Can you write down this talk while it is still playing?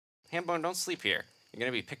Hambone, don't sleep here. You're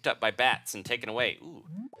gonna be picked up by bats and taken away. Ooh.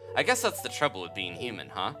 I guess that's the trouble with being human,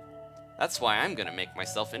 huh? That's why I'm gonna make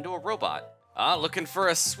myself into a robot. Looking for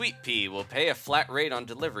a sweet pea. We'll pay a flat rate on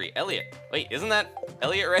delivery. Elliot. Wait, isn't that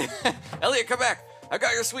Elliot, right? Elliot, come back. I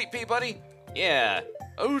got your sweet pea, buddy. Yeah.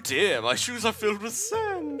 Oh dear, my shoes are filled with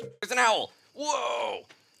sand. There's an owl. Whoa.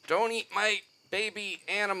 Don't eat my baby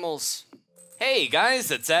animals. Hey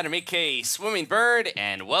guys, it's Adam, aka Swimming Bird,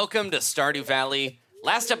 and welcome to Stardew Valley.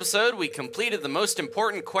 Last episode, we completed the most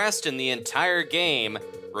important quest in the entire game,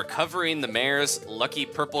 recovering the mayor's lucky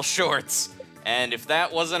purple shorts. And if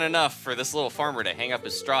that wasn't enough for this little farmer to hang up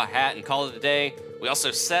his straw hat and call it a day, we also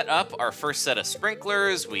set up our first set of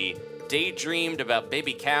sprinklers, we daydreamed about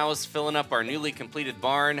baby cows filling up our newly completed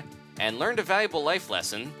barn, and learned a valuable life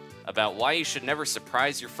lesson about why you should never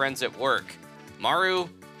surprise your friends at work. Maru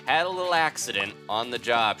had a little accident on the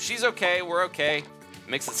job. She's okay, we're okay.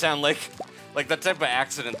 Makes it sound like the type of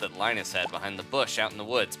accident that Linus had behind the bush out in the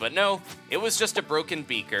woods. But no, it was just a broken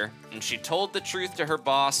beaker, and she told the truth to her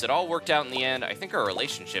boss. It all worked out in the end. I think our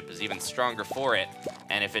relationship is even stronger for it.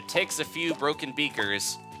 And if it takes a few broken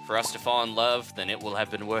beakers for us to fall in love, then it will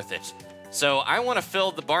have been worth it. So I want to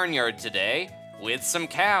fill the barnyard today with some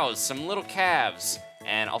cows, some little calves.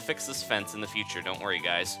 And I'll fix this fence in the future, don't worry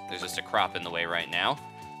guys. There's just a crop in the way right now.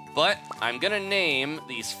 But I'm gonna name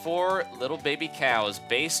these 4 little baby cows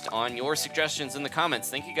based on your suggestions in the comments.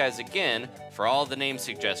 Thank you guys again for all the name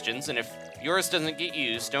suggestions. And if yours doesn't get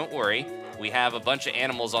used, don't worry. We have a bunch of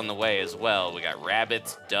animals on the way as well. We got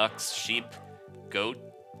rabbits, ducks, sheep, goat,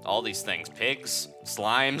 all these things. Pigs,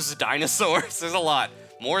 slimes, dinosaurs, there's a lot.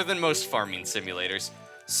 More than most farming simulators.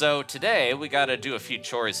 So today we gotta do a few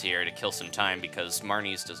chores here to kill some time because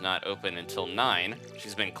Marnie's does not open until 9.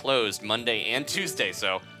 She's been closed Monday and Tuesday,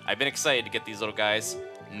 so I've been excited to get these little guys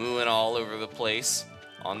mooing all over the place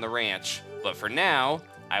on the ranch. But for now,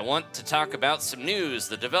 I want to talk about some news.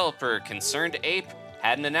 The developer, Concerned Ape,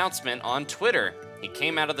 had an announcement on Twitter. He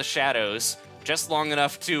came out of the shadows just long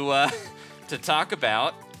enough to talk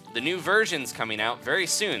about the new versions coming out very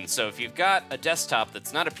soon. So if you've got a desktop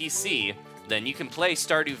that's not a PC, then you can play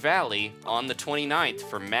Stardew Valley on the 29th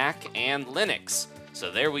for Mac and Linux.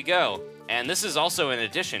 So there we go. And this is also in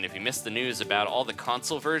addition, if you missed the news about all the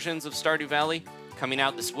console versions of Stardew Valley coming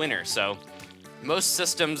out this winter. So most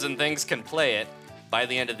systems and things can play it by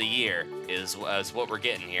the end of the year is what we're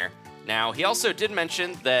getting here. Now, he also did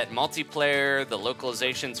mention that multiplayer, the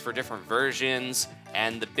localizations for different versions,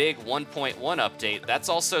 and the big 1.1 update, that's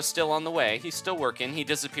also still on the way. He's still working. He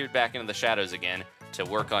disappeared back into the shadows again to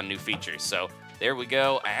work on new features. So there we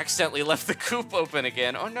go. I accidentally left the coop open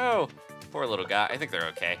again. Oh no, poor little guy. I think they're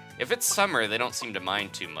okay. If it's summer, they don't seem to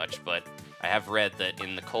mind too much, but I have read that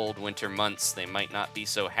in the cold winter months, they might not be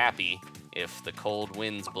so happy if the cold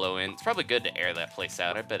winds blow in. It's probably good to air that place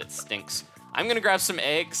out. I bet it stinks. I'm gonna grab some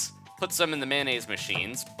eggs, put some in the mayonnaise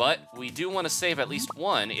machines, but we do want to save at least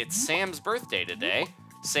one. It's Sam's birthday today.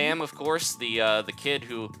 Sam, of course, the kid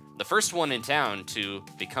who, the first one in town to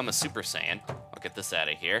become a Super Saiyan. I'll get this out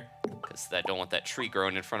of here, because I don't want that tree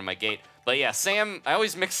growing in front of my gate. But yeah, Sam, I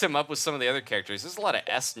always mix him up with some of the other characters. There's a lot of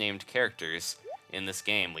S-named characters in this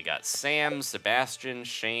game. We got Sam, Sebastian,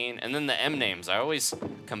 Shane, and then the M names. I always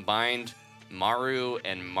combined Maru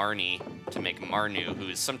and Marnie to make Marnu, who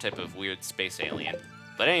is some type of weird space alien.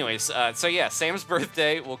 But anyways, so yeah, Sam's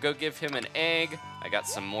birthday, we'll go give him an egg. I got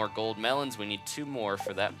some more gold melons. We need 2 more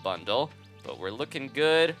for that bundle, but we're looking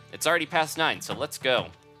good. It's already past 9, so let's go.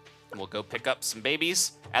 We'll go pick up some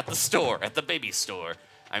babies at the store, at the baby store.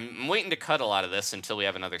 I'm waiting to cut a lot of this until we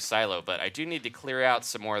have another silo, but I do need to clear out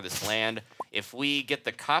some more of this land. If we get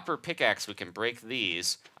the copper pickaxe, we can break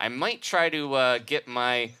these. I might try to get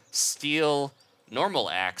my steel normal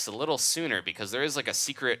axe a little sooner because there is like a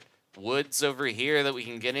secret woods over here that we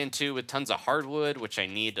can get into with tons of hardwood, which I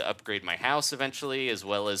need to upgrade my house eventually, as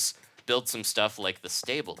well as build some stuff like the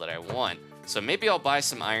stable that I want. So maybe I'll buy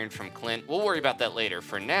some iron from Clint. We'll worry about that later.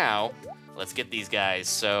 For now, let's get these guys.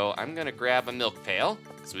 So I'm gonna grab a milk pail,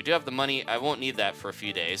 because we do have the money. I won't need that for a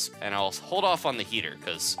few days, and I'll hold off on the heater,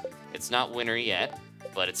 because it's not winter yet,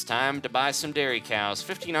 but it's time to buy some dairy cows.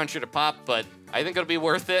 1,500 a pop, but I think it'll be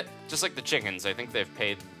worth it. Just like the chickens, I think they've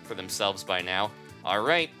paid for themselves by now. All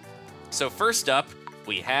right, so first up,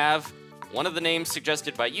 we have one of the names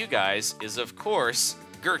suggested by you guys is, of course,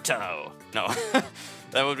 Gerto. No,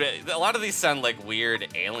 that would be, a lot of these sound like weird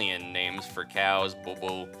alien names for cows.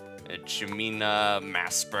 Bobo, Chimina,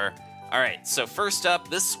 Masper. All right, so first up,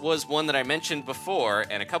 this was one that I mentioned before,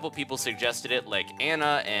 and a couple people suggested it, like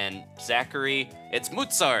Anna and Zachary. It's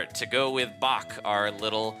Mozart to go with Bach, our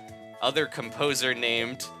little other composer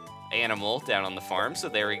named animal down on the farm, so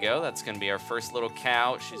there we go. That's gonna be our first little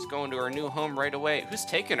cow. She's going to her new home right away. Who's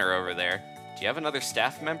taking her over there? Do you have another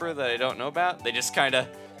staff member that I don't know about? They just kind of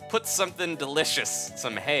put something delicious,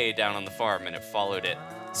 some hay, down on the farm, and it followed it.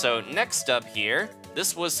 So next up here,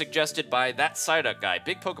 this was suggested by that Psyduck guy,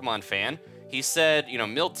 big Pokemon fan. He said, you know,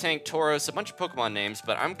 Miltank, Tauros, a bunch of Pokemon names,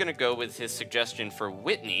 but I'm gonna go with his suggestion for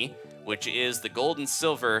Whitney, which is the gold and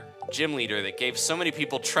silver gym leader that gave so many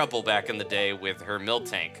people trouble back in the day with her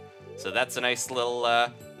Miltank. So that's a nice little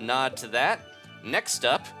nod to that. Next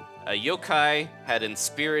up, Yokai had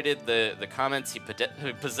inspirited the comments. He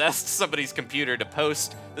possessed somebody's computer to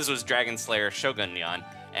post. This was Dragon Slayer Shogun Neon,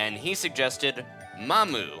 and he suggested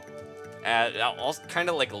Mamu. Kind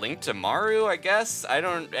of like linked to Maru, I guess.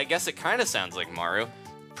 I guess it kind of sounds like Maru.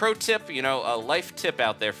 Pro tip, you know, a life tip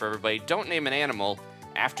out there for everybody: don't name an animal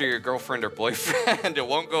after your girlfriend or boyfriend. It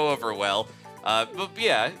won't go over well. But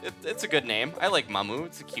yeah, it's a good name. I like Mamu.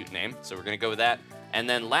 It's a cute name, so we're gonna go with that. And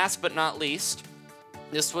then last but not least,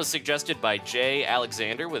 this was suggested by Jay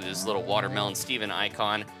Alexander with his little Watermelon Steven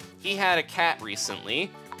icon. He had a cat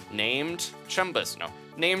recently named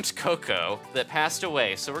named Coco that passed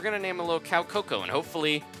away. So we're gonna name a little cow Coco, and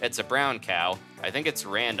hopefully it's a brown cow. I think it's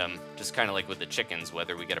random, just kind of like with the chickens,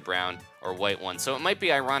 whether we get a brown or white one. So it might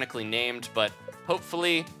be ironically named, but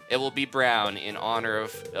hopefully it will be brown in honor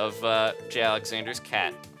of Jay Alexander's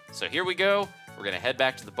cat. So here we go. We're gonna head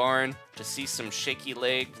back to the barn to see some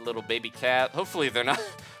shaky-legged little baby cat. Hopefully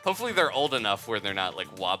they're old enough where they're not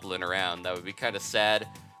like wobbling around. That would be kind of sad,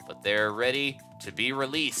 but they're ready to be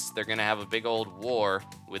released. They're gonna have a big old war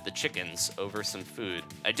with the chickens over some food.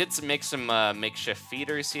 I did make some makeshift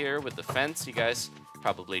feeders here with the fence. You guys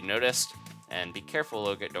probably noticed. And be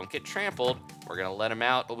careful, don't get trampled. We're gonna let them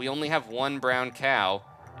out, but we only have one brown cow,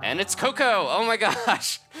 and it's Coco. Oh my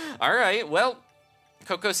gosh. All right, well,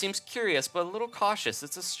 Coco seems curious, but a little cautious.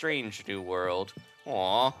 It's a strange new world.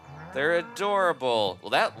 Aw, they're adorable. Well,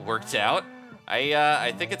 that worked out.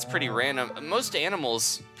 I think it's pretty random. Most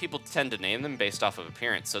animals, people tend to name them based off of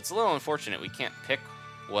appearance, so it's a little unfortunate we can't pick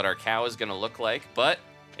what our cow is gonna look like, but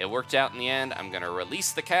it worked out in the end. I'm gonna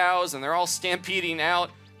release the cows, and they're all stampeding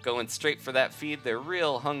out, going straight for that feed. They're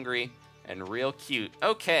real hungry and real cute.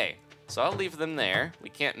 Okay, so I'll leave them there. We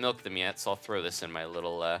can't milk them yet, so I'll throw this in my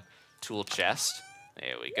little tool chest.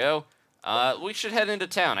 There we go. We should head into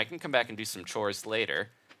town. I can come back and do some chores later,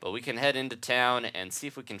 but we can head into town and see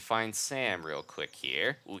if we can find Sam real quick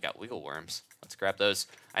here. Ooh, we got wiggle worms. Let's grab those.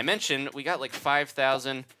 I mentioned we got like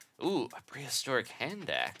 5,000. Ooh, a prehistoric hand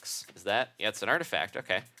axe. Is that? Yeah, it's an artifact.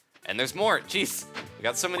 Okay. And there's more. Jeez, we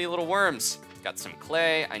got so many little worms. Got some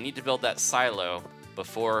clay. I need to build that silo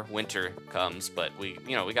before winter comes, but we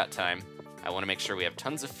got time. I want to make sure we have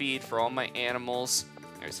tons of feed for all my animals.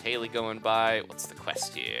 There's Haley going by. What's the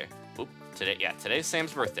quest here? Oop, today's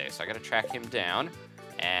Sam's birthday, so I gotta track him down.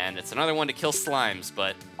 And it's another one to kill slimes,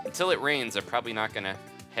 but until it rains, I'm probably not gonna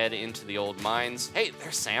head into the old mines. Hey,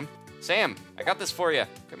 there's Sam. Sam, I got this for you.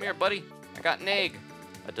 Come here, buddy. I got an egg.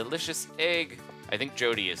 A delicious egg. I think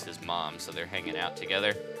Jody is his mom, so they're hanging out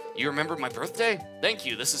together. You remember my birthday? Thank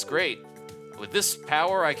you, this is great. With this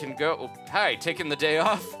power, I can go... Oh, hi, taking the day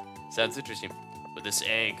off? Sounds interesting. With this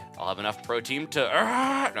egg, I'll have enough protein to...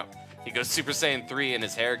 No, he goes Super Saiyan 3 and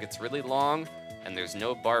his hair gets really long, and there's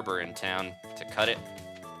no barber in town to cut it.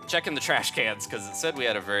 Checking the trash cans, because it said we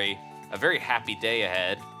had a very happy day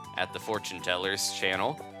ahead at the Fortune Teller's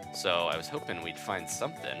channel, so I was hoping we'd find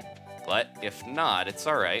something. But if not, it's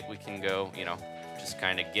all right. We can go, just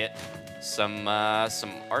kind of get some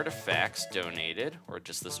artifacts donated, or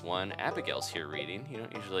just this one. Abigail's here reading. You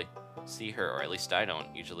don't usually see her, or at least I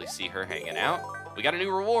don't usually see her hanging out. We got a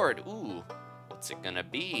new reward. Ooh, what's it gonna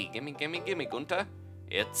be? Gimme, Gunta.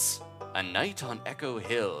 It's a night on Echo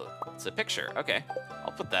Hill. It's a picture. Okay,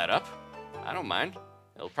 I'll put that up. I don't mind.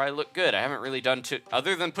 It'll probably look good. I haven't really done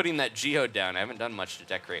other than putting that geode down, I haven't done much to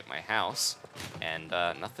decorate my house. And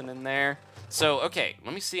nothing in there. So, okay,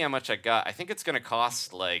 let me see how much I got. I think it's gonna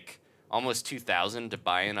cost like almost 2,000 to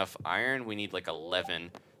buy enough iron. We need like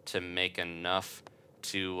 11 to make enough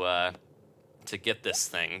to get this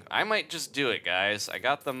thing. I might just do it, guys. I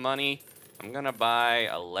got the money. I'm gonna buy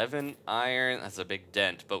 11 iron. That's a big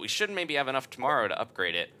dent, but we should maybe have enough tomorrow to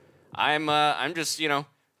upgrade it. I'm just,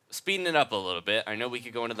 speeding it up a little bit. I know we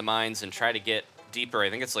could go into the mines and try to get deeper. I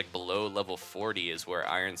think it's like below level 40 is where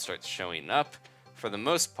iron starts showing up for the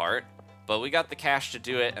most part. But we got the cash to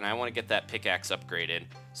do it, and I want to get that pickaxe upgraded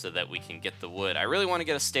so that we can get the wood. I really want to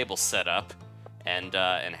get a stable set up and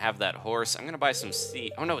have that horse. I'm gonna buy some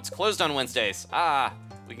seed. Oh no, it's closed on Wednesdays.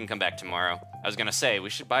 We can come back tomorrow. I was gonna say we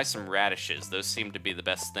should buy some radishes. Those seem to be the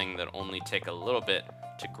best thing that only take a little bit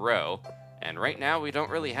to grow. And right now, we don't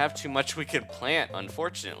really have too much we can plant,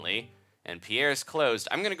 unfortunately. And Pierre's closed.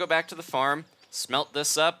 I'm going to go back to the farm, smelt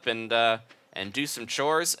this up, and do some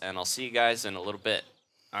chores, and I'll see you guys in a little bit.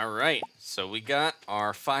 All right, so we got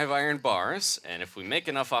our 5 iron bars, and if we make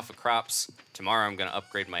enough off of crops, tomorrow I'm going to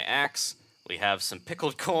upgrade my axe. We have some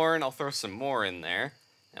pickled corn. I'll throw some more in there,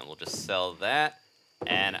 and we'll just sell that.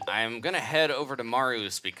 And I'm going to head over to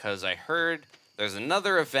Maru's because I heard there's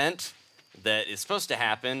another event that is supposed to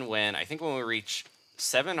happen when we reach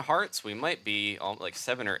 7 hearts. We might be like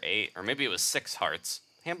 7 or 8, or maybe it was 6 hearts.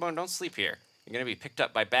 Hambone, don't sleep here. You're going to be picked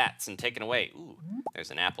up by bats and taken away. Ooh,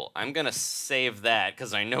 there's an apple. I'm going to save that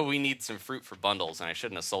because I know we need some fruit for bundles, and I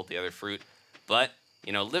shouldn't have sold the other fruit. But,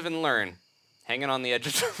 you know, live and learn. Hanging on the edge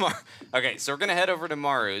of tomorrow. Okay, so we're going to head over to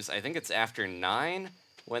Maru's. I think it's after 9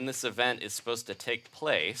 when this event is supposed to take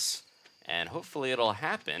place. And hopefully it'll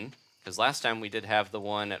happen, because last time we did have the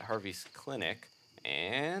one at Harvey's Clinic.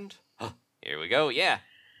 And here we go. Yeah.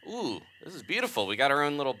 Ooh, this is beautiful. We got our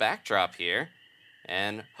own little backdrop here.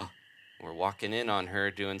 And we're walking in on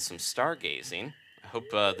her doing some stargazing. I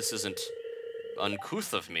hope this isn't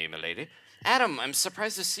uncouth of me, milady. Adam, I'm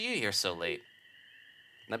surprised to see you here so late.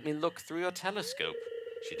 Let me look through your telescope.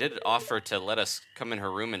 She did offer to let us come in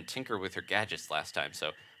her room and tinker with her gadgets last time,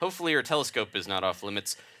 so hopefully her telescope is not off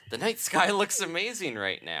limits. The night sky looks amazing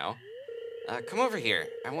right now. Come over here.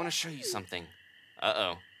 I want to show you something.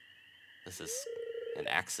 Uh-oh. This is an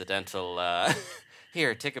accidental,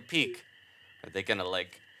 Here, take a peek. Are they gonna,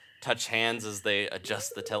 like, touch hands as they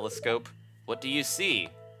adjust the telescope? What do you see?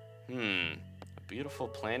 A beautiful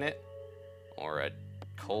planet or a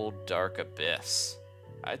cold, dark abyss?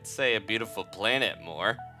 I'd say a beautiful planet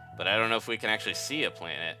more, but I don't know if we can actually see a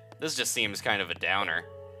planet. This just seems kind of a downer.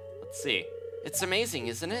 Let's see. It's amazing,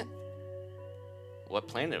 isn't it? What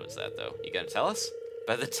planet was that, though? You gonna tell us?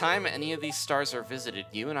 By the time any of these stars are visited,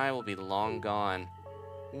 you and I will be long gone.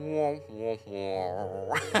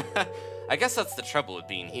 I guess that's the trouble with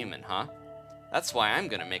being human, huh? That's why I'm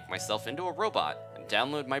gonna make myself into a robot and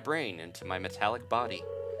download my brain into my metallic body.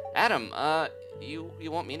 Adam, you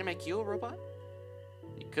want me to make you a robot?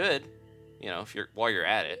 You could, you know, while you're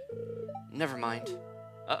at it. Never mind.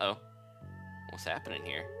 Uh-oh. What's happening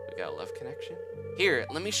here? We got a love connection? Here,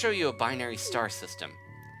 let me show you a binary star system.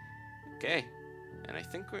 Okay. And I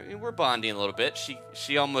think we're bonding a little bit.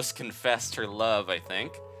 She almost confessed her love, I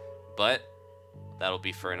think. But that'll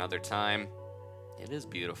be for another time. It is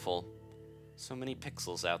beautiful. So many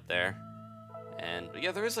pixels out there. And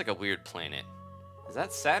yeah, there is like a weird planet. Is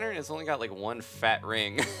that Saturn? It's only got like one fat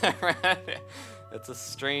ring. It's a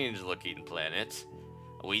strange looking planet.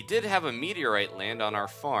 We did have a meteorite land on our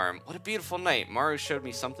farm. What a beautiful night. Maru showed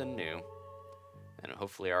me something new. And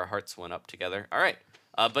hopefully our hearts went up together. All right.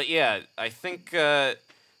 But yeah, I think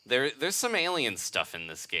there's some alien stuff in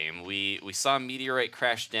this game. We saw a meteorite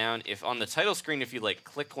crash down. If on the title screen, if you like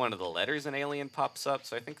click one of the letters, an alien pops up.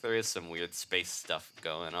 So I think there is some weird space stuff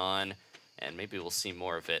going on. And maybe we'll see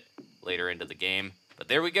more of it later into the game. But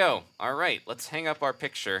there we go. All right, let's hang up our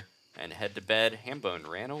picture and head to bed. Hambone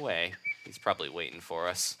ran away. He's probably waiting for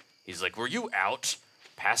us. He's like, were you out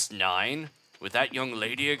past 9 with that young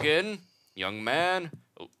lady again? Young man?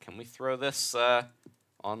 Oh, can we throw this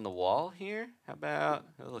on the wall here? How about,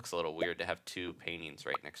 it looks a little weird to have 2 paintings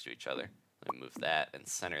right next to each other. Let me move that and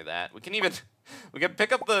center that. We can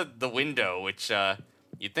pick up the window, which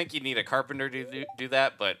you'd think you'd need a carpenter to do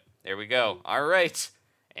that, but there we go. All right.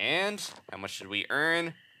 And how much did we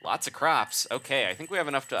earn? Lots of crops. Okay, I think we have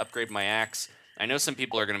enough to upgrade my axe. I know some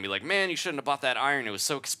people are going to be like, man, you shouldn't have bought that iron. It was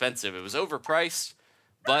so expensive. It was overpriced.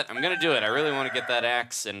 But I'm going to do it. I really want to get that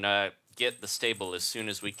axe and get the stable as soon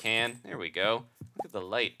as we can. There we go. Look at the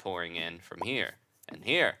light pouring in from here and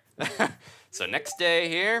here. So next day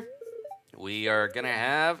here, we are going to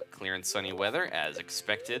have clear and sunny weather as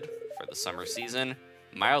expected for the summer season.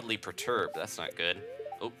 Mildly perturbed. That's not good.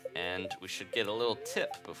 Oh, and we should get a little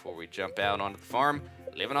tip before we jump out onto the farm.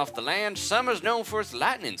 Living off the land, summer's known for its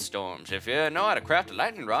lightning storms. If you know how to craft a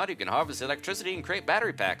lightning rod, you can harvest electricity and create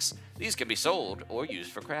battery packs. These can be sold or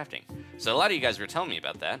used for crafting. So a lot of you guys were telling me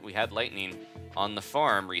about that. We had lightning on the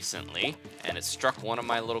farm recently, and it struck one of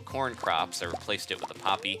my little corn crops. I replaced it with a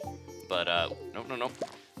poppy, but nope.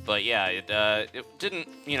 But yeah, it didn't,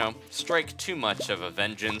 strike too much of a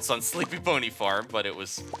vengeance on Sleepy Pony Farm, but it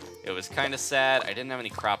was kind of sad. I didn't have any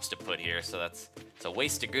crops to put here, so it's a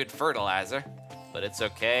waste of good fertilizer. But it's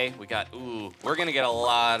okay. We're gonna get a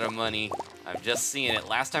lot of money. I'm just seeing it.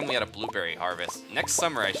 Last time we had a blueberry harvest. Next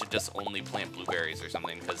summer, I should just only plant blueberries or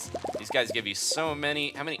something, because these guys give you so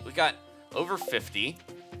many. How many? We got over 50.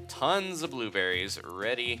 Tons of blueberries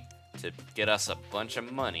ready to get us a bunch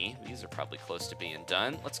of money. These are probably close to being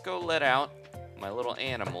done. Let's go let out my little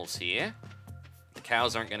animals here. The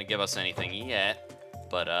cows aren't gonna give us anything yet,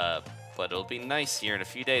 but it'll be nice here in a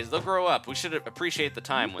few days. They'll grow up. We should appreciate the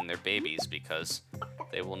time when they're babies because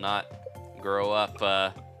they will not grow up,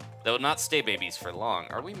 they will not stay babies for long.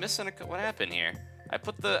 Are we missing what happened here? I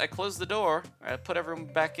closed the door. I put everyone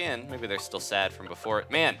back in. Maybe they're still sad from before.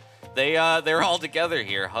 Man, they're all together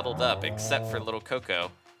here, huddled up, except for little Coco,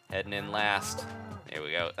 heading in last. There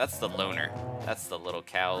we go. That's the loner. That's the little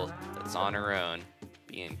cow that's on her own,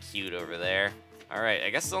 being cute over there. All right, I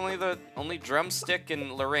guess only Drumstick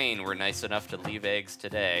and Lorraine were nice enough to leave eggs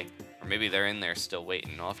today. Or maybe they're in there still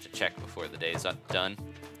waiting. I'll have to check before the day's done.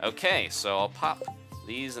 Okay, so I'll pop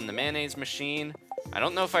these in the mayonnaise machine. I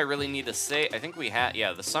don't know if I really need to say, I think we had,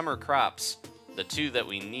 yeah, the summer crops, the 2 that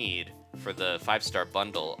we need for the 5-star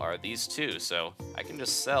bundle are these 2, so I can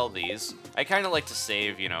just sell these. I kind of like to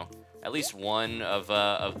save, you know, at least one of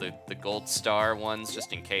the gold star ones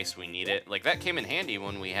just in case we need it. Like, that came in handy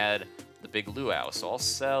when we had the big luau, so I'll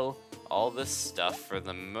sell all this stuff for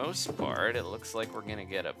the most part. It looks like we're gonna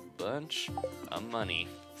get a bunch of money,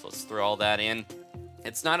 so let's throw all that in.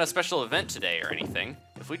 It's not a special event today or anything.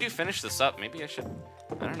 If we do finish this up, maybe I should,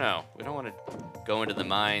 I don't know. We don't want to go into the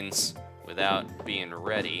mines without being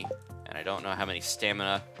ready. And I don't know how many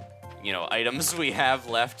stamina, you know, items we have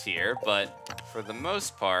left here. But for the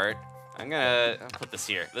most part, I'll put this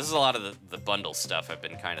here. This is a lot of the bundle stuff I've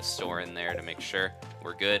been kind of storing there to make sure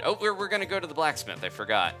we're good. Oh, we're going to go to the blacksmith. I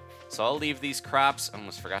forgot. So I'll leave these crops. I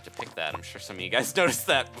almost forgot to pick that. I'm sure some of you guys noticed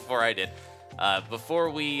that before I did. Before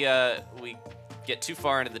we get too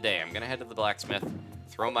far into the day, I'm gonna head to the blacksmith,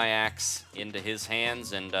 throw my axe into his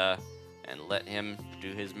hands, and let him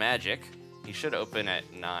do his magic. He should open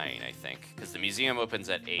at 9, I think, because the museum opens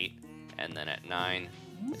at 8, and then at 9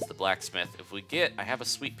 is the blacksmith. I have a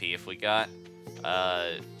sweet pea. If we got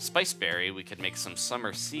spiceberry, we could make some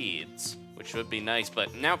summer seeds, which would be nice.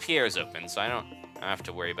 But now Pierre's open, so I don't have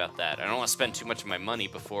to worry about that. I don't want to spend too much of my money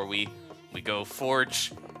before we go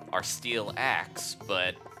forge our steel axe,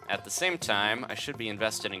 but at the same time, I should be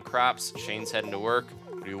invested in crops. Shane's heading to work.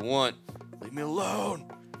 What do you want? Leave me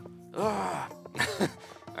alone. Ah.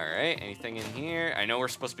 All right, anything in here? I know we're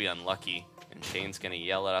supposed to be unlucky, and Shane's gonna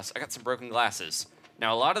yell at us. I got some broken glasses.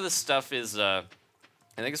 Now, a lot of this stuff is, I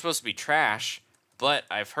think it's supposed to be trash, but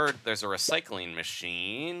I've heard there's a recycling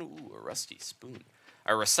machine. Ooh, a rusty spoon.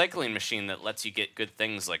 A recycling machine that lets you get good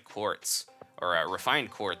things like quartz, or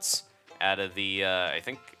refined quartz, out of the, I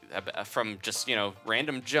think, from just, you know,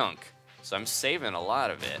 random junk. So I'm saving a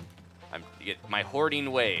lot of it. My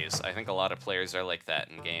hoarding ways. I think a lot of players are like that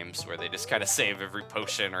in games where they just kind of save every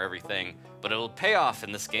potion or everything. But it'll pay off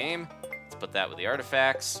in this game. Let's put that with the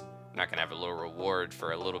artifacts. I'm not going to have a little reward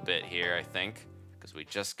for a little bit here, I think, because we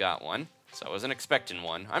just got one. So I wasn't expecting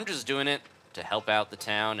one. I'm just doing it to help out the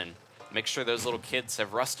town and make sure those little kids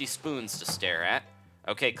have rusty spoons to stare at.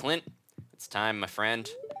 Okay, Clint, it's time, my friend.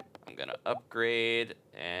 I'm gonna upgrade,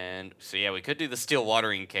 and so yeah, we could do the steel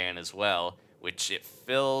watering can as well, which it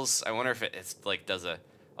fills. I wonder if it's like does a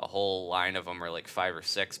whole line of them or like 5 or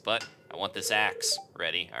 6, but I want this axe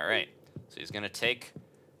ready. All right, so he's gonna take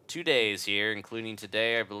 2 days here, including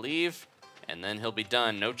today, I believe, and then he'll be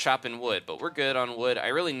done. No chopping wood, but we're good on wood. I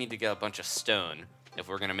really need to get a bunch of stone if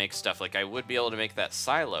we're gonna make stuff. Like I would be able to make that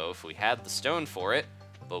silo if we had the stone for it,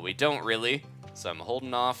 but we don't really, so I'm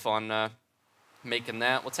holding off on making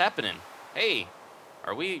that. What's happening? Hey,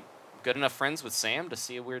 are we good enough friends with Sam to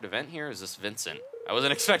see a weird event here? Or is this Vincent? I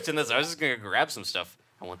wasn't expecting this. I was just gonna grab some stuff.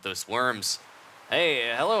 I want those worms.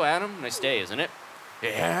 Hey, hello, Adam. Nice day, isn't it?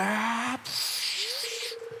 Yeah.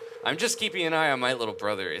 I'm just keeping an eye on my little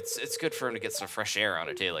brother. It's good for him to get some fresh air on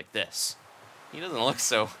a day like this. He doesn't look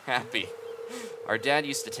so happy. Our dad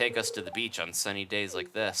used to take us to the beach on sunny days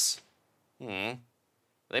like this.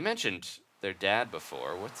 They mentioned their dad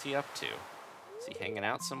before. What's he up to? Is he hanging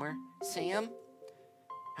out somewhere? Sam?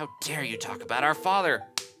 How dare you talk about our father?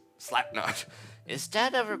 Slapnut. Is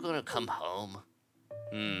Dad ever gonna come home?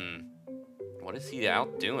 What is he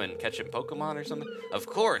out doing? Catching Pokemon or something? Of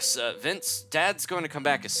course, Vince, Dad's going to come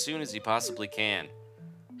back as soon as he possibly can.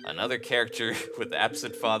 Another character with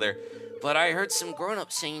absent father. But I heard some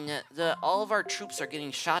grown-ups saying that all of our troops are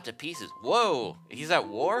getting shot to pieces. Whoa, he's at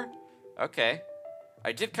war? Okay.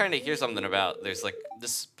 I did kind of hear something about, there's like,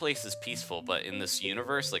 this place is peaceful, but in this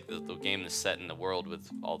universe, like the game is set in the world with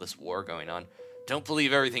all this war going on. Don't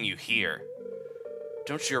believe everything you hear.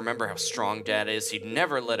 Don't you remember how strong Dad is? He'd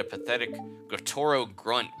never let a pathetic Gotoro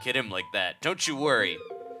grunt get him like that. Don't you worry.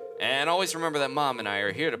 And always remember that Mom and I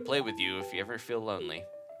are here to play with you if you ever feel lonely.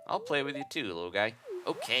 I'll play with you too, little guy.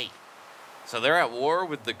 Okay. So they're at war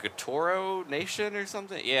with the Gatoro Nation or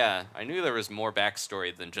something? Yeah, I knew there was more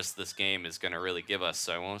backstory than just this game is going to really give us,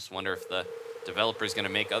 so I almost wonder if the developer's going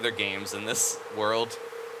to make other games in this world.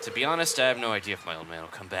 To be honest, I have no idea if my old man will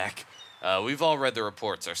come back. We've all read the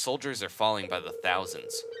reports. Our soldiers are falling by the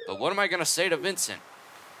thousands. But what am I going to say to Vincent?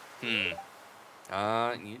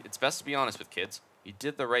 It's best to be honest with kids. You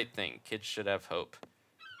did the right thing. Kids should have hope.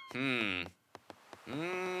 This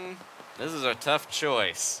is a tough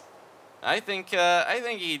choice. I think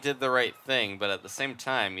he did the right thing, but at the same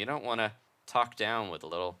time, you don't want to talk down with a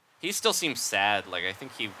little. He still seems sad. Like, I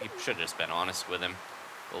think he should have just been honest with him.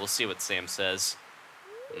 But we'll see what Sam says.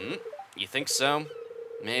 You think so?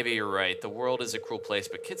 Maybe you're right. The world is a cruel place,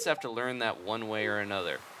 but kids have to learn that one way or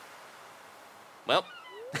another. Well,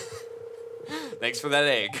 thanks for that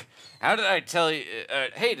egg. How did I tell you?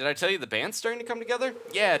 Hey, did I tell you the band's starting to come together?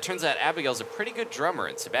 Yeah, it turns out Abigail's a pretty good drummer,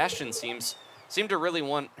 and Sebastian seemed to really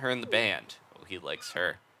want her in the band. Oh, he likes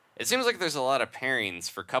her. It seems like there's a lot of pairings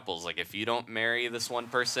for couples. Like, if you don't marry this one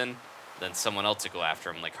person, then someone else will go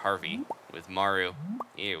after him, like Harvey with Maru.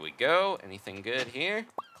 Here we go. Anything good here?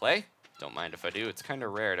 Clay? Don't mind if I do. It's kind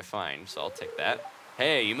of rare to find, so I'll take that.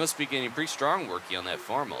 Hey, you must be getting pretty strong working on that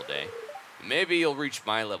farm all day. Maybe you'll reach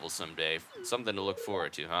my level someday. Something to look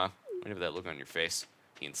forward to, huh? Whatever that look on your face.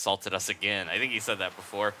 He insulted us again. I think he said that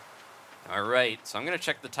before. All right, so I'm going to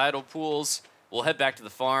check the tidal pools. We'll head back to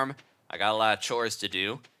the farm. I got a lot of chores to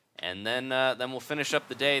do. And then we'll finish up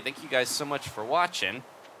the day. Thank you guys so much for watching.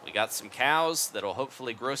 We got some cows that'll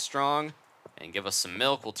hopefully grow strong and give us some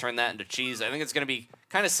milk. We'll turn that into cheese. I think it's going to be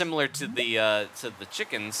kind of similar to the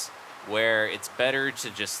chickens, where it's better to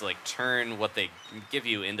just like turn what they give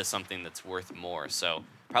you into something that's worth more. So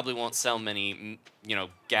probably won't sell many,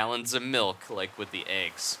 gallons of milk like with the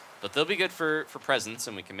eggs, but they'll be good for presents,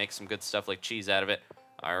 and we can make some good stuff like cheese out of it.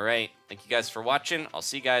 All right, thank you guys for watching. I'll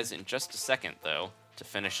see you guys in just a second though to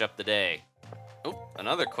finish up the day. Oh,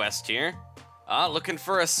 another quest here. Looking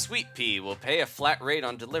for a sweet pea. We'll pay a flat rate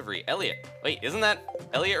on delivery. Elliot, wait, isn't that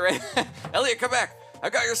Elliot, right? Elliot, come back. I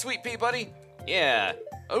got your sweet pea, buddy. Yeah.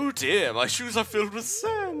 Oh dear, my shoes are filled with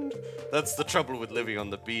sand. That's the trouble with living on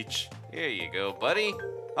the beach. Here you go, buddy.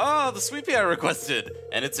 The sweet pea I requested.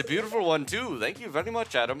 And it's a beautiful one too. Thank you very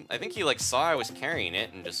much, Adam. I think he saw I was carrying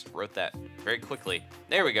it and just wrote that very quickly.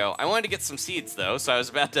 There we go. I wanted to get some seeds though, so I was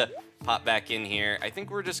about to pop back in here. I think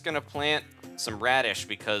we're just gonna plant some radish,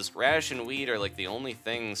 because radish and wheat are like the only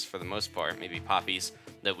things, for the most part, maybe poppies,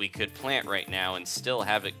 that we could plant right now and still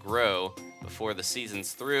have it grow before the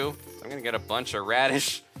season's through. So I'm gonna get a bunch of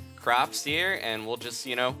radish crops here, and we'll just,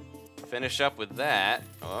 finish up with that.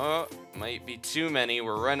 Oh, might be too many.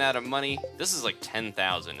 We're running out of money. This is like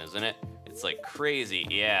 10,000, isn't it? It's like crazy.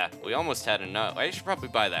 Yeah, we almost had enough. I should probably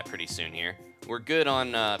buy that pretty soon here. We're good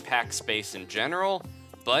on pack space in general,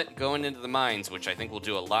 but going into the mines, which I think we'll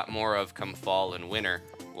do a lot more of come fall and winter,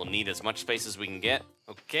 we'll need as much space as we can get.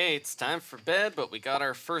 Okay, it's time for bed, but we got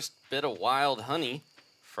our first bit of wild honey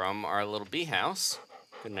from our little bee house.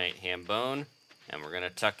 Good night, Hambone. And we're gonna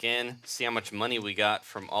tuck in, see how much money we got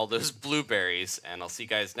from all those blueberries, and I'll see you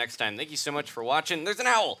guys next time. Thank you so much for watching. There's an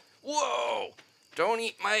owl! Whoa! Don't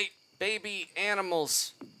eat my baby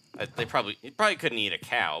animals. You probably couldn't eat a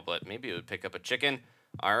cow, but maybe it would pick up a chicken.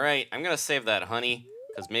 All right, I'm gonna save that honey,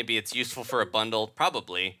 because maybe it's useful for a bundle,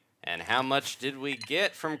 probably. And how much did we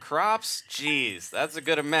get from crops? Jeez, that's a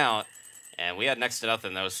good amount. And we had next to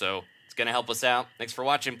nothing though, so it's gonna help us out. Thanks for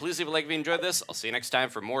watching. Please leave a like if you enjoyed this. I'll see you next time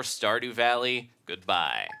for more Stardew Valley.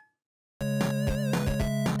 Goodbye.